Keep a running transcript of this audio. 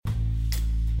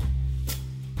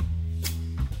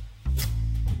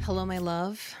Hello, my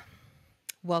love.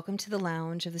 Welcome to the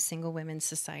lounge of the Single Women's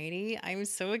Society. I'm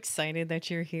so excited that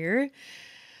you're here.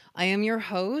 I am your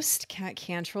host, Kat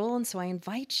Cantrell, and so I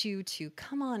invite you to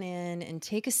come on in and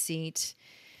take a seat,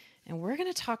 and we're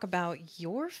going to talk about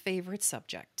your favorite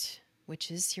subject,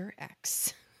 which is your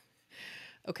ex.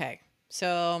 Okay,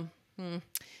 so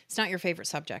it's not your favorite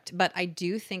subject, but I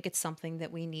do think it's something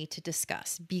that we need to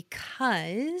discuss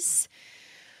because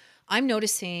I'm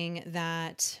noticing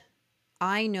that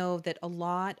I know that a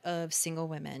lot of single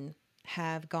women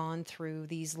have gone through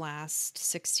these last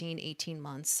 16, 18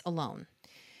 months alone.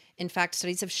 In fact,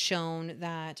 studies have shown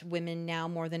that women now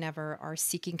more than ever are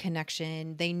seeking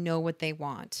connection. They know what they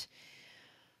want.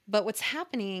 But what's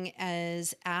happening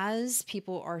as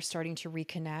people are starting to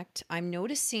reconnect, I'm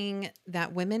noticing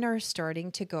that women are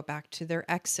starting to go back to their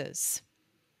exes.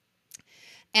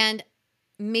 And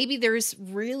maybe there's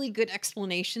really good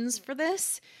explanations for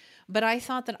this, but I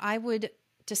thought that I would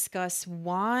discuss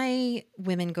why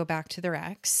women go back to their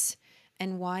ex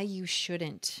and why you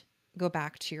shouldn't go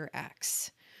back to your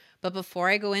ex. But before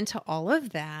I go into all of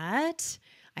that,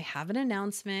 I have an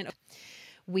announcement.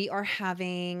 We are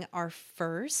having our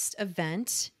first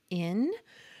event in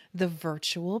the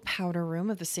virtual powder room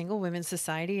of the Single Women's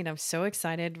Society, and I'm so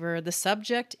excited where the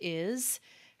subject is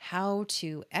how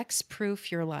to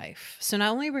ex-proof your life. So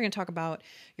not only are we going to talk about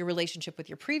your relationship with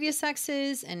your previous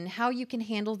exes and how you can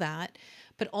handle that,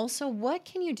 but also what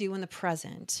can you do in the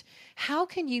present? How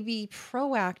can you be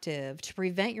proactive to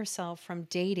prevent yourself from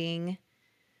dating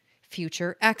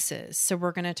future exes? So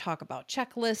we're going to talk about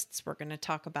checklists. We're going to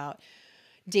talk about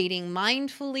dating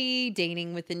mindfully,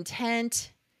 dating with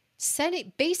intent,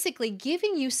 basically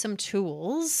giving you some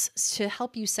tools to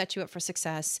help you set you up for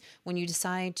success when you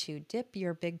decide to dip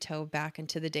your big toe back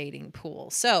into the dating pool.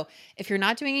 So if you're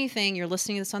not doing anything, you're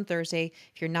listening to this on Thursday.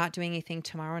 If you're not doing anything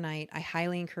tomorrow night, I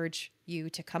highly encourage you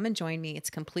to come and join me.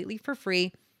 It's completely for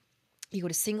free. You go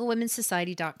to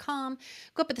singlewomensociety.com,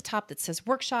 go up at the top that says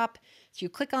workshop. So you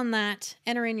click on that,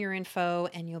 enter in your info,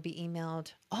 and you'll be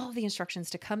emailed all the instructions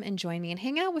to come and join me and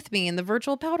hang out with me in the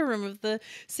virtual powder room of the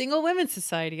Single Women's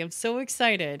Society. I'm so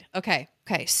excited. Okay.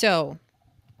 So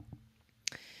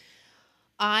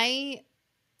I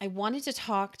wanted to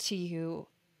talk to you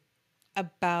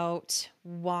about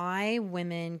why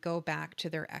women go back to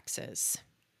their exes.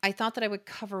 I thought that I would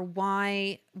cover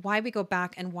why we go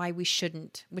back and why we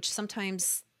shouldn't, which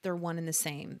sometimes they're one and the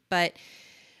same. But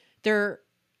there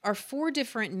are 4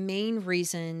 different main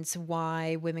reasons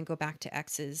why women go back to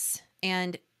exes.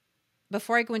 And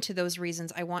before I go into those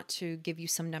reasons, I want to give you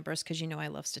some numbers because you know I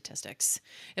love statistics.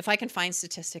 If I can find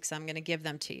statistics, I'm going to give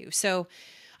them to you. So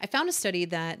I found a study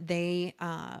that they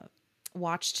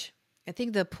watched, I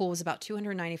think the pool was about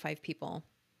 295 people.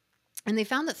 And they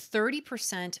found that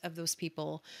 30% of those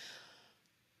people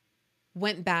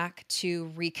went back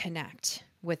to reconnect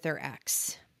with their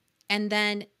ex. And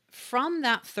then from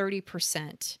that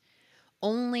 30%,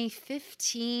 only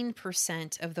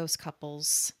 15% of those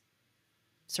couples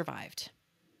survived.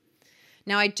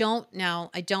 Now I don't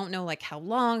know like how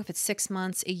long, if it's 6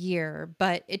 months, a year,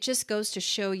 but it just goes to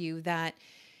show you that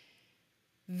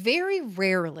very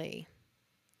rarely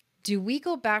do we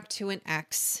go back to an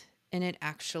ex and it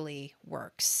actually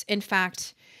works. In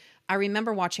fact, I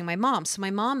remember watching my mom. So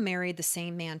my mom married the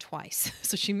same man twice.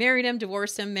 So she married him,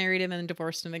 divorced him, married him, and then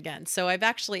divorced him again. So I've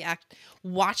actually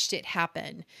watched it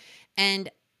happen.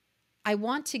 And I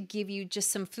want to give you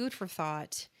just some food for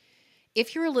thought.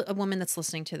 If you're a woman that's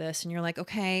listening to this and you're like,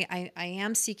 okay, I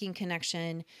am seeking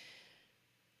connection.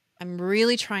 I'm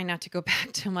really trying not to go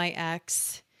back to my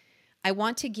ex. I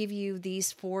want to give you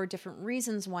these 4 different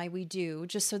reasons why we do,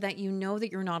 just so that you know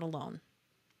that you're not alone.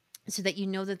 So that you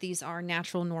know that these are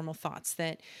natural, normal thoughts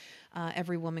that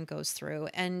every woman goes through,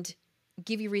 and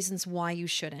give you reasons why you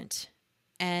shouldn't.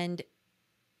 And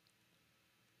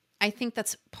I think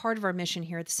that's part of our mission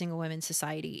here at the Single Women's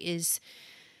Society is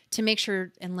to make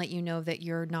sure and let you know that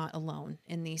you're not alone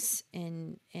in these,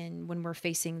 in when we're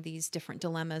facing these different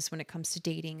dilemmas when it comes to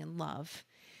dating and love.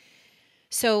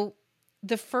 So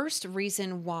the first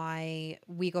reason why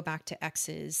we go back to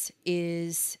exes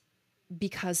is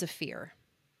because of fear.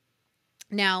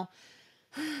 Now,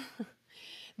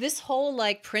 this whole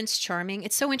like Prince Charming,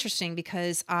 it's so interesting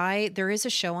because there is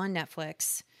a show on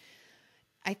Netflix.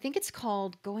 I think it's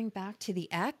called Going Back to the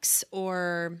Ex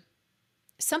or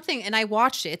something. And I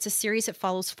watched it. It's a series that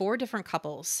follows 4 different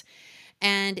couples,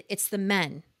 and it's the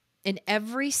men. In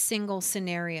every single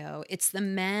scenario, it's the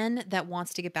man that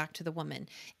wants to get back to the woman.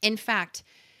 In fact,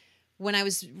 when I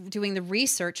was doing the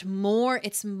research,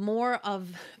 it's more of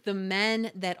the men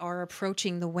that are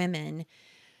approaching the women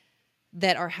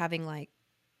that are having like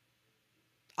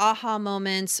aha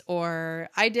moments, or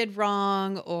I did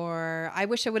wrong, or I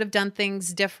wish I would have done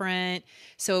things different.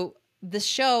 So the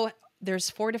show, there's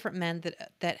four different men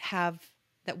that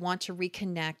want to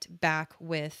reconnect back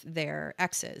with their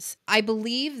exes. I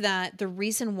believe that the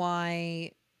reason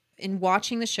why, in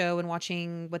watching the show and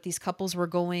watching what these couples were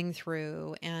going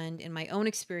through, and in my own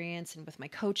experience and with my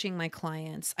coaching my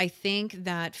clients, I think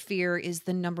that fear is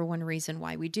the number one reason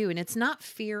why we do. And it's not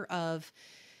fear of,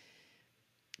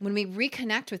 when we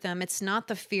reconnect with them, it's not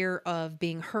the fear of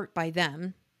being hurt by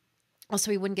them.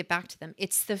 Also, we wouldn't get back to them.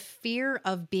 It's the fear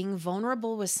of being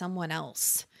vulnerable with someone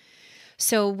else.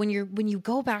 So when you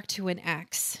go back to an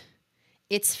ex,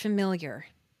 it's familiar.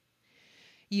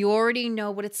 You already know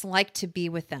what it's like to be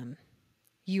with them.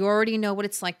 You already know what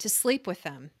it's like to sleep with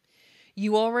them.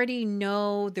 You already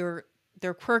know their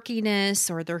quirkiness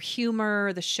or their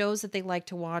humor, the shows that they like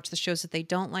to watch, the shows that they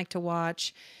don't like to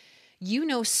watch. You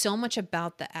know so much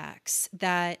about the ex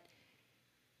that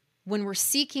when we're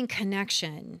seeking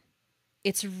connection,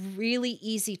 it's really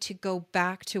easy to go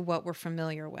back to what we're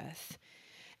familiar with.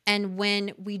 And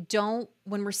when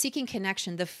we're seeking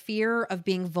connection, the fear of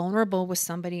being vulnerable with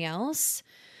somebody else,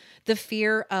 the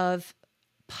fear of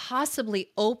possibly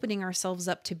opening ourselves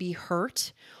up to be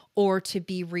hurt or to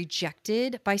be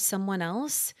rejected by someone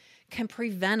else can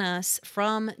prevent us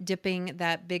from dipping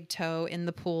that big toe in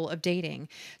the pool of dating.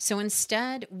 So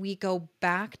instead, we go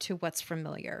back to what's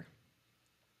familiar.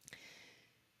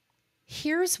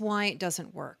 Here's why it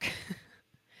doesn't work.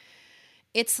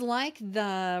 It's like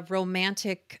the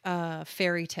romantic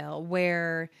fairy tale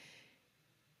where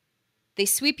they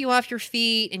sweep you off your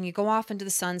feet and you go off into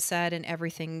the sunset and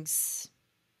everything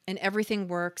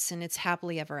works and it's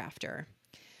happily ever after.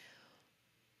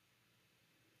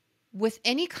 With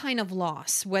any kind of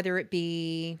loss, whether it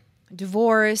be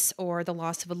divorce or the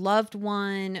loss of a loved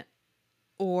one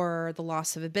or the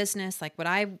loss of a business, like what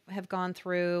I have gone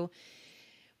through,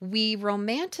 we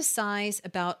romanticize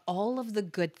about all of the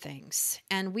good things,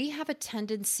 and we have a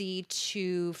tendency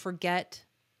to forget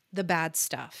the bad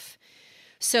stuff.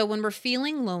 So when we're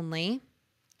feeling lonely,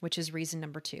 which is reason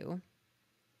number 2,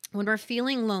 when we're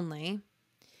feeling lonely,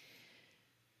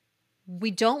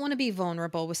 we don't want to be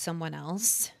vulnerable with someone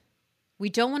else. We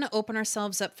don't want to open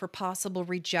ourselves up for possible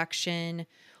rejection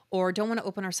or don't want to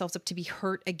open ourselves up to be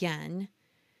hurt again.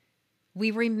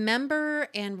 We remember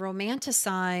and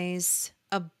romanticize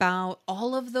about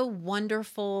all of the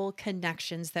wonderful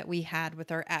connections that we had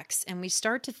with our ex. And we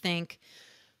start to think,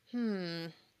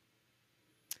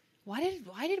 why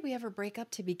did we ever break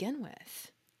up to begin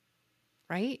with?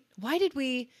 Right? I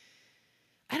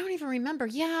don't even remember.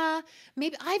 Yeah,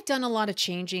 maybe I've done a lot of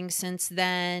changing since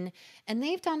then, and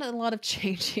they've done a lot of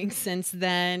changing since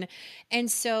then.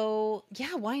 And so,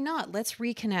 yeah, why not? Let's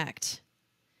reconnect.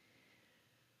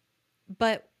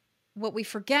 But what we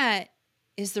forget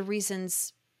is the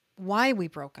reasons why we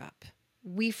broke up.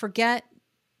 We forget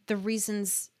the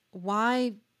reasons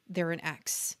why they're an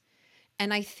ex.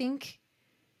 And I think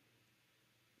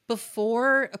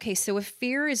so if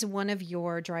fear is one of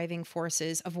your driving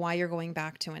forces of why you're going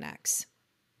back to an ex,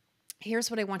 here's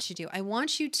what I want you to do. I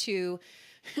want you to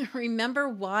remember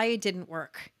why it didn't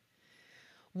work.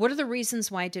 What are the reasons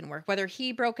why it didn't work? Whether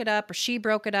he broke it up or she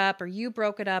broke it up or you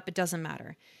broke it up, it doesn't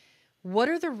matter. What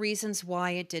are the reasons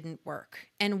why it didn't work?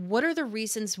 And what are the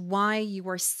reasons why you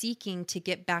are seeking to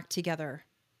get back together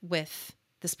with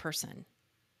this person?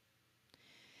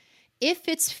 If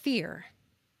it's fear,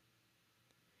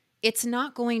 it's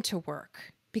not going to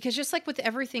work, because just like with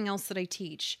everything else that I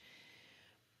teach,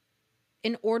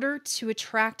 in order to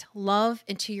attract love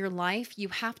into your life, you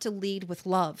have to lead with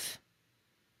love,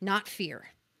 not fear.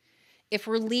 If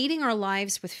we're leading our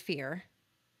lives with fear,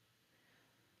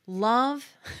 love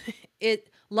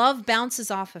bounces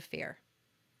off of fear.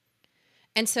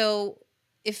 And so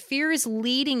if fear is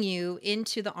leading you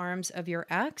into the arms of your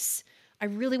ex, I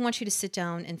really want you to sit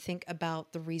down and think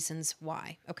about the reasons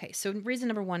why. Okay, so reason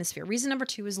number 1 is fear. Reason number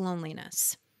 2 is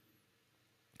loneliness.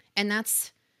 And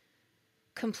that's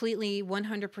completely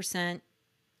 100%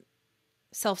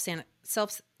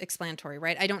 self-explanatory,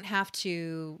 right? I don't have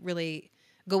to really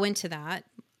go into that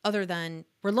other than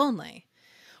we're lonely.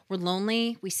 We're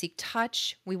lonely, we seek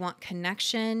touch, we want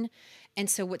connection. And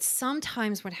so what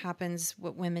happens,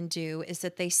 what women do is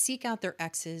that they seek out their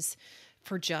exes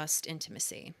for just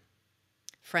intimacy.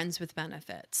 Friends with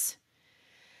benefits.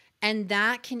 And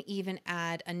that can even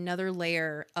add another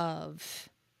layer of,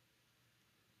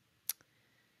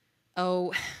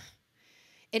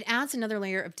 it adds another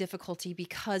layer of difficulty,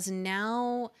 because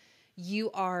now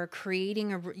you're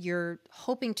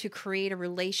hoping to create a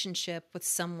relationship with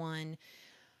someone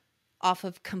off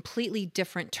of completely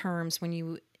different terms when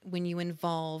you when you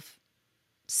involve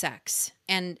sex.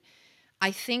 And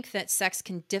I think that sex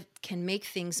can make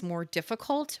things more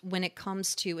difficult when it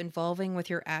comes to involving with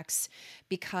your ex,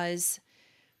 because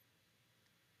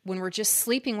when we're just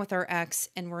sleeping with our ex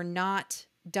and we're not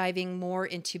diving more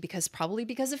into, probably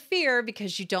because of fear,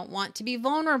 because you don't want to be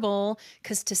vulnerable,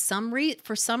 because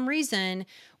for some reason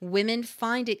women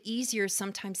find it easier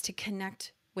sometimes to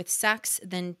connect with sex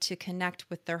than to connect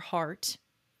with their heart.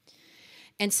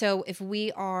 And so if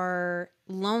we are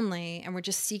lonely and we're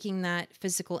just seeking that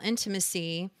physical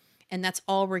intimacy, and that's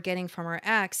all we're getting from our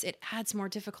ex, it adds more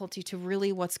difficulty to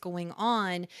really what's going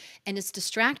on. And it's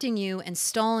distracting you and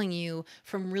stalling you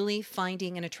from really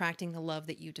finding and attracting the love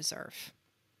that you deserve.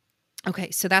 Okay,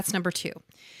 so that's number 2.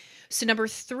 So number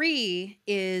 3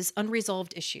 is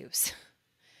unresolved issues.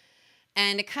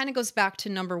 And it kind of goes back to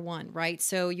number 1, right?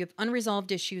 So you have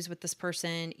unresolved issues with this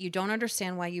person. You don't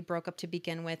understand why you broke up to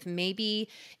begin with. Maybe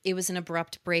it was an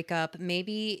abrupt breakup.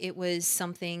 Maybe it was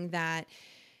something that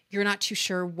you're not too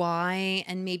sure why,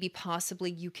 and maybe possibly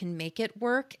you can make it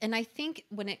work. And I think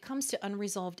when it comes to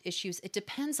unresolved issues, it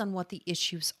depends on what the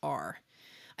issues are.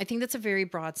 I think that's a very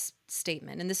broad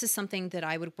statement. And this is something that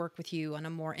I would work with you on a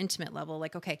more intimate level.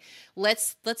 Like, okay,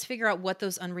 let's figure out what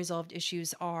those unresolved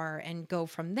issues are and go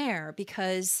from there.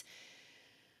 Because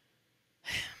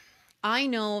I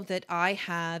know that I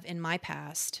have in my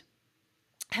past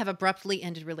have abruptly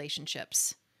ended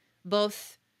relationships,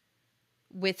 both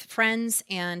with friends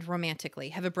and romantically,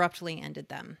 have abruptly ended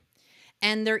them.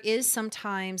 And there is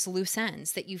sometimes loose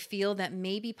ends that you feel that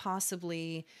maybe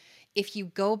possibly if you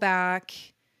go back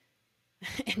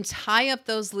and tie up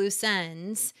those loose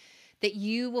ends, that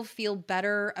you will feel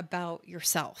better about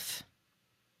yourself,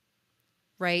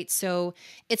 right? So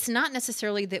it's not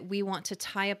necessarily that we want to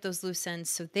tie up those loose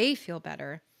ends so they feel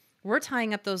better. We're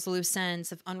tying up those loose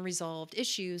ends of unresolved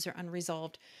issues or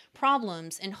unresolved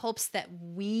problems in hopes that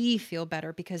we feel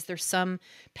better, because there's some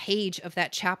page of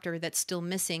that chapter that's still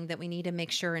missing that we need to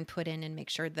make sure and put in and make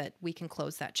sure that we can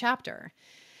close that chapter.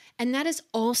 And that is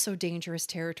also dangerous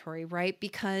territory, right?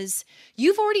 Because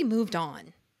you've already moved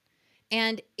on.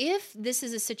 And if this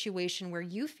is a situation where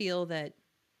you feel that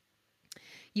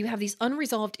you have these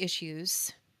unresolved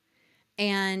issues,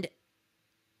 and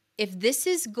if this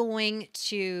is going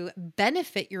to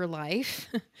benefit your life,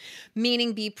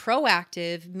 meaning be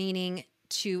proactive, meaning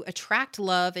to attract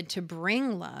love and to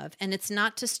bring love, and it's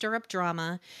not to stir up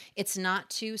drama, it's not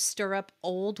to stir up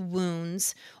old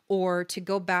wounds or to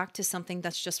go back to something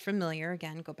that's just familiar.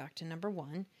 Again, go back to number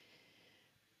 1.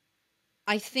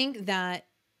 I think that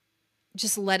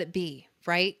just let it be,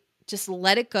 right? Just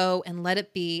let it go and let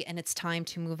it be, and it's time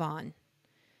to move on.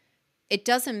 It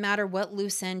doesn't matter what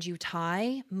loose end you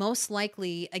tie. Most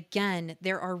likely, again,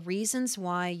 there are reasons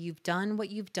why you've done what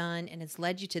you've done, and it's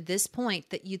led you to this point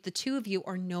that the two of you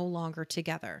are no longer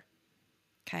together.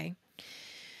 Okay.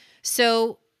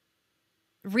 So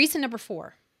reason number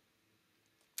 4,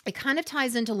 it kind of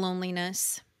ties into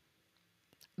loneliness,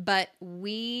 but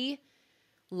we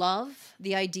love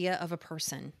the idea of a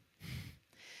person.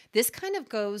 This kind of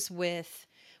goes with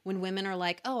when women are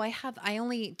like, oh, I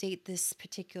only date this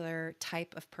particular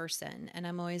type of person. And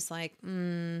I'm always like,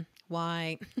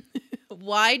 why?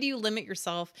 Why do you limit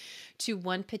yourself to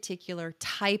one particular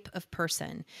type of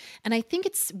person? And I think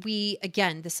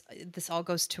again, this all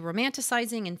goes to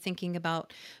romanticizing and thinking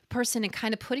about a person and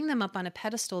kind of putting them up on a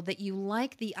pedestal that you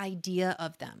like the idea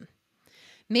of them.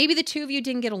 Maybe the two of you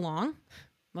didn't get along.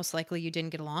 Most likely you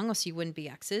didn't get along, else you wouldn't be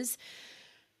exes.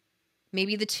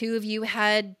 Maybe the two of you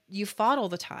fought all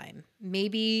the time.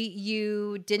 Maybe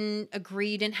you didn't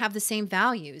agree, didn't have the same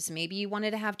values. Maybe you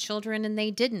wanted to have children and they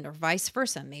didn't, or vice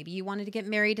versa. Maybe you wanted to get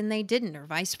married and they didn't, or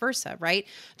vice versa, right?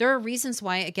 There are reasons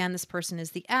why, again, this person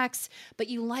is the ex, but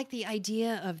you like the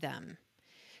idea of them.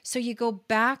 So you go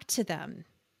back to them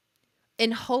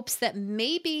in hopes that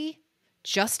maybe,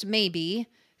 just maybe,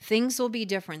 things will be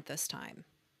different this time.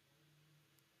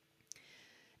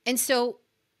 And so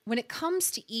when it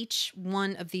comes to each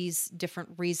one of these different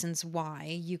reasons why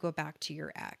you go back to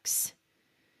your ex,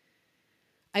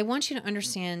 I want you to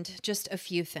understand just a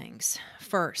few things.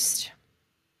 First,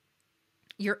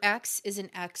 your ex is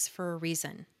an ex for a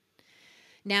reason.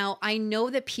 Now, I know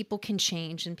that people can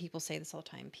change, and people say this all the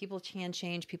time. People can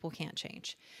change, people can't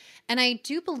change. And I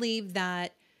do believe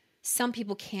that some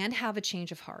people can have a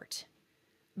change of heart.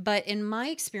 But in my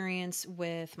experience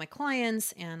with my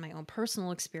clients and my own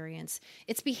personal experience,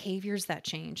 it's behaviors that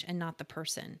change and not the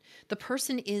person. The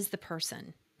person is the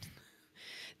person.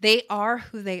 They are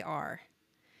who they are.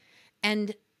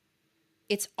 And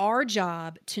it's our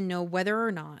job to know whether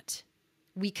or not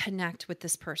we connect with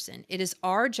this person. It is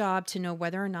our job to know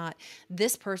whether or not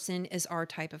this person is our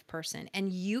type of person.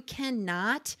 And you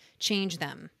cannot change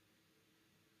them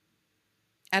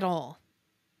at all.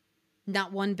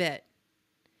 Not one bit.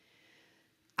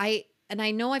 I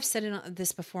know I've said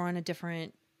this before on a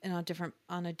different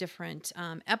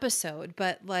episode,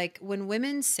 but like when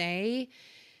women say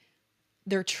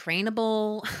they're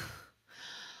trainable,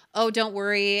 oh, don't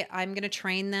worry, I'm going to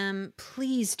train them.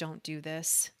 Please don't do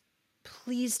this.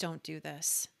 Please don't do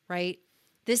this, right?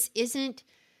 This isn't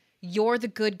you're the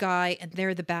good guy and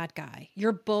they're the bad guy.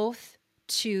 You're both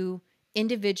two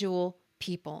individual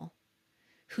people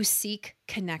who seek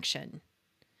connection.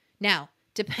 Now,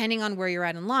 depending on where you're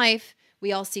at in life,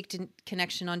 we all seek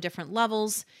connection on different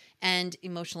levels, and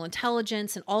emotional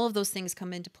intelligence and all of those things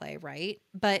come into play, right?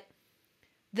 But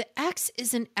the ex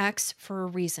is an ex for a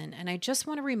reason. And I just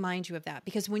want to remind you of that,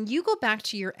 because when you go back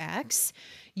to your ex,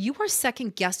 you are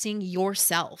second guessing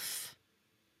yourself.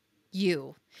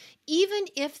 Even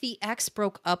if the ex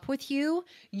broke up with you,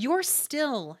 you're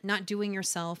still not doing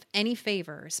yourself any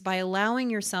favors by allowing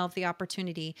yourself the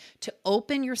opportunity to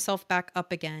open yourself back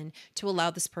up again to allow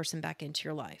this person back into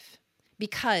your life.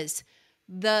 Because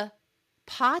the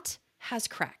pot has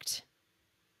cracked.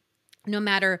 No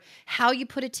matter how you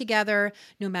put it together,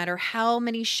 no matter how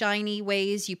many shiny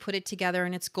ways you put it together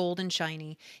and it's gold and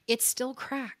shiny, it's still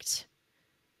cracked.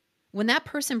 When that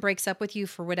person breaks up with you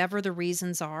for whatever the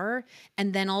reasons are,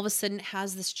 and then all of a sudden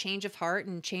has this change of heart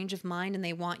and change of mind and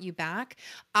they want you back,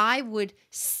 I would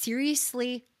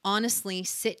seriously, honestly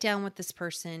sit down with this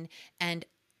person and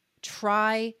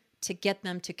try to get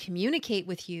them to communicate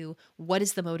with you. What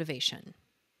is the motivation?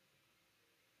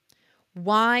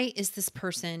 Why is this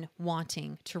person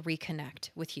wanting to reconnect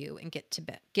with you and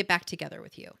get back together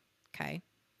with you? Okay.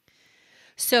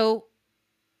 So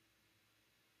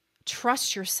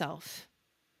trust yourself.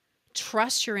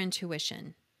 Trust your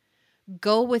intuition.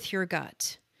 Go with your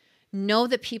gut. Know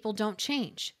that people don't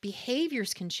change.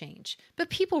 Behaviors can change, but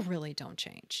people really don't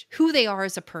change. Who they are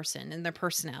as a person and their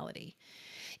personality.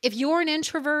 If you're an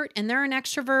introvert and they're an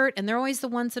extrovert and they're always the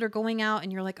ones that are going out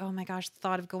and you're like, oh my gosh, the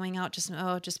thought of going out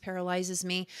just paralyzes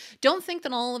me. Don't think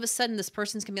that all of a sudden this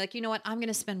person's going to be like, you know what? I'm going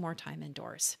to spend more time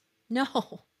indoors.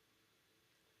 No.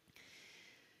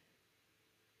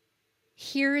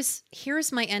 Here's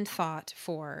my end thought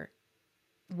for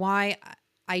why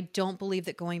I don't believe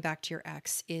that going back to your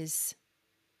ex is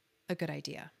a good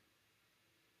idea.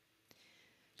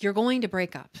 You're going to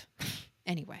break up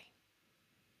anyway.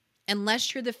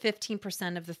 Unless you're the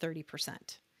 15% of the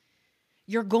 30%.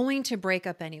 You're going to break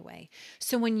up anyway.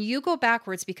 So when you go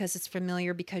backwards because it's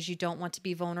familiar, because you don't want to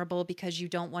be vulnerable, because you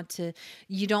don't want to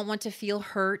feel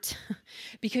hurt,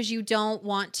 because you don't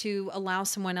want to allow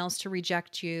someone else to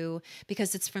reject you,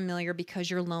 because it's familiar, because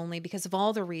you're lonely, because of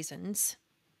all the reasons,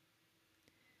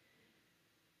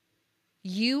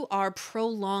 you are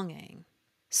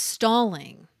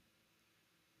stalling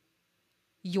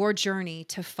your journey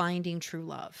to finding true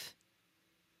love.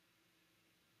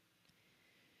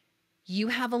 You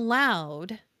have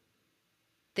allowed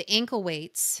the ankle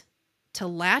weights to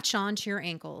latch onto your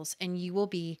ankles and you will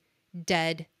be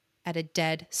dead at a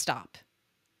dead stop.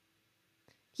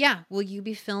 Yeah, will you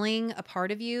be feeling a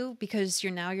part of you because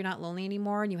you're not lonely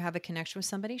anymore and you have a connection with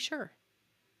somebody? Sure.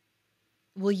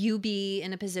 Will you be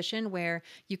in a position where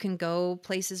you can go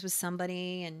places with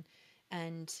somebody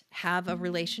and have a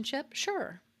relationship?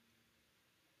 Sure.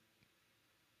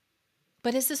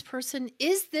 But is this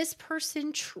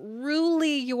person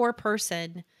truly your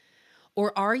person?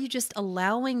 Or are you just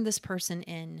allowing this person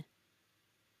in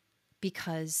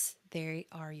because they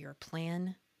are your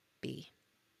plan B?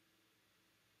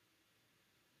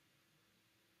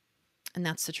 And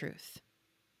that's the truth.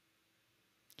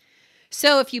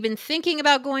 So if you've been thinking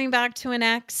about going back to an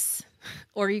ex,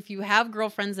 or if you have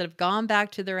girlfriends that have gone back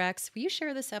to their ex, will you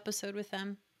share this episode with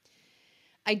them?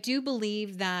 I do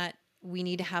believe that we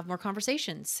need to have more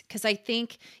conversations, because I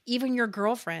think even your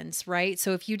girlfriends, right?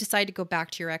 So if you decide to go back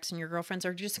to your ex and your girlfriends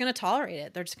are just going to tolerate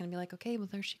it, they're just going to be like, okay, well,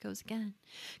 there she goes again.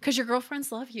 Because your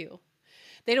girlfriends love you.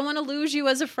 They don't want to lose you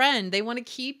as a friend. They want to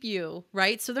keep you,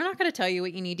 right? So they're not going to tell you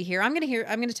what you need to hear. I'm going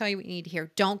to tell you what you need to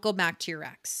hear. Don't go back to your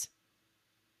ex.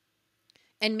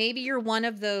 And maybe you're one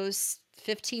of those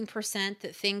 15%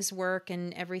 that things work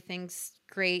and everything's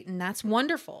great, and that's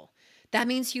wonderful. That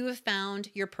means you have found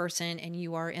your person and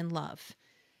you are in love.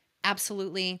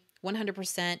 Absolutely,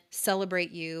 100%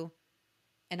 celebrate you.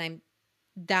 And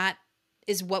that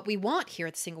is what we want here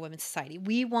at the Single Women Society.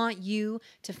 We want you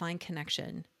to find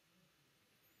connection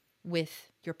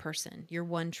with your person, your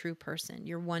one true person,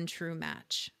 your one true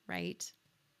match, right?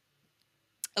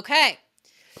 Okay.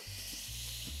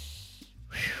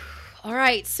 All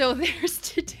right, so there's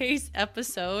today's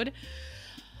episode.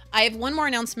 I have one more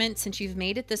announcement since you've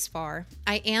made it this far.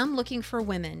 I am looking for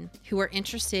women who are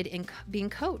interested in being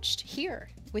coached here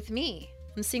with me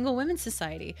in Single Women's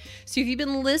Society. So if you've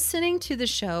been listening to the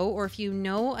show, or if you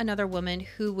know another woman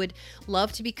who would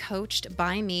love to be coached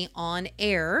by me on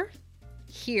air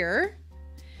here,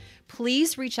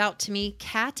 please reach out to me,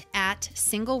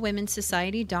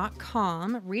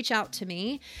 kat@singlewomensociety.com. Reach out to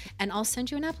me and I'll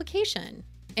send you an application.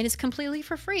 And it's completely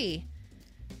for free.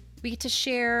 We get to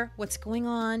share what's going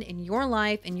on in your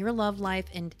life and your love life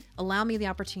and allow me the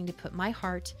opportunity to put my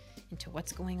heart into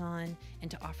what's going on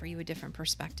and to offer you a different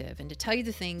perspective and to tell you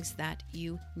the things that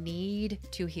you need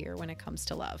to hear when it comes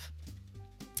to love.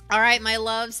 All right, my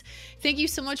loves, thank you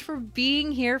so much for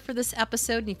being here for this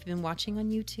episode. And if you've been watching on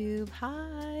YouTube,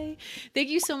 hi. Thank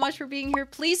you so much for being here.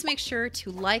 Please make sure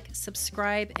to like,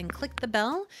 subscribe, and click the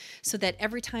bell so that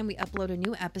every time we upload a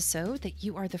new episode that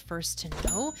you are the first to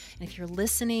know. And if you're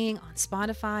listening on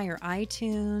Spotify or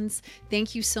iTunes,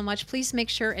 thank you so much. Please make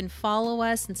sure and follow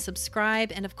us and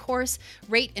subscribe. And of course,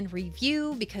 rate and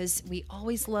review, because we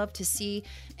always love to see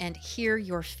and hear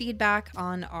your feedback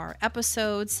on our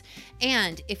episodes.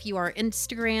 And if you are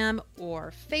Instagram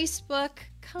or Facebook,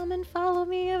 come and follow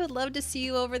me. I would love to see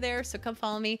you over there. So come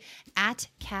follow me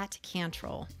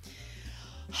 @KatCantrell.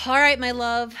 All right, my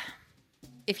love.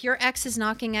 If your ex is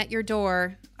knocking at your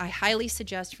door, I highly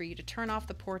suggest for you to turn off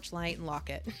the porch light and lock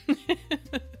it.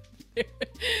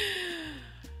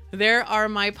 There are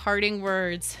my parting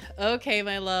words. Okay,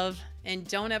 my love. And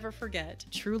don't ever forget,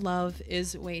 true love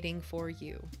is waiting for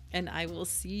you. And I will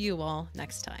see you all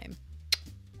next time.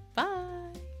 Bye.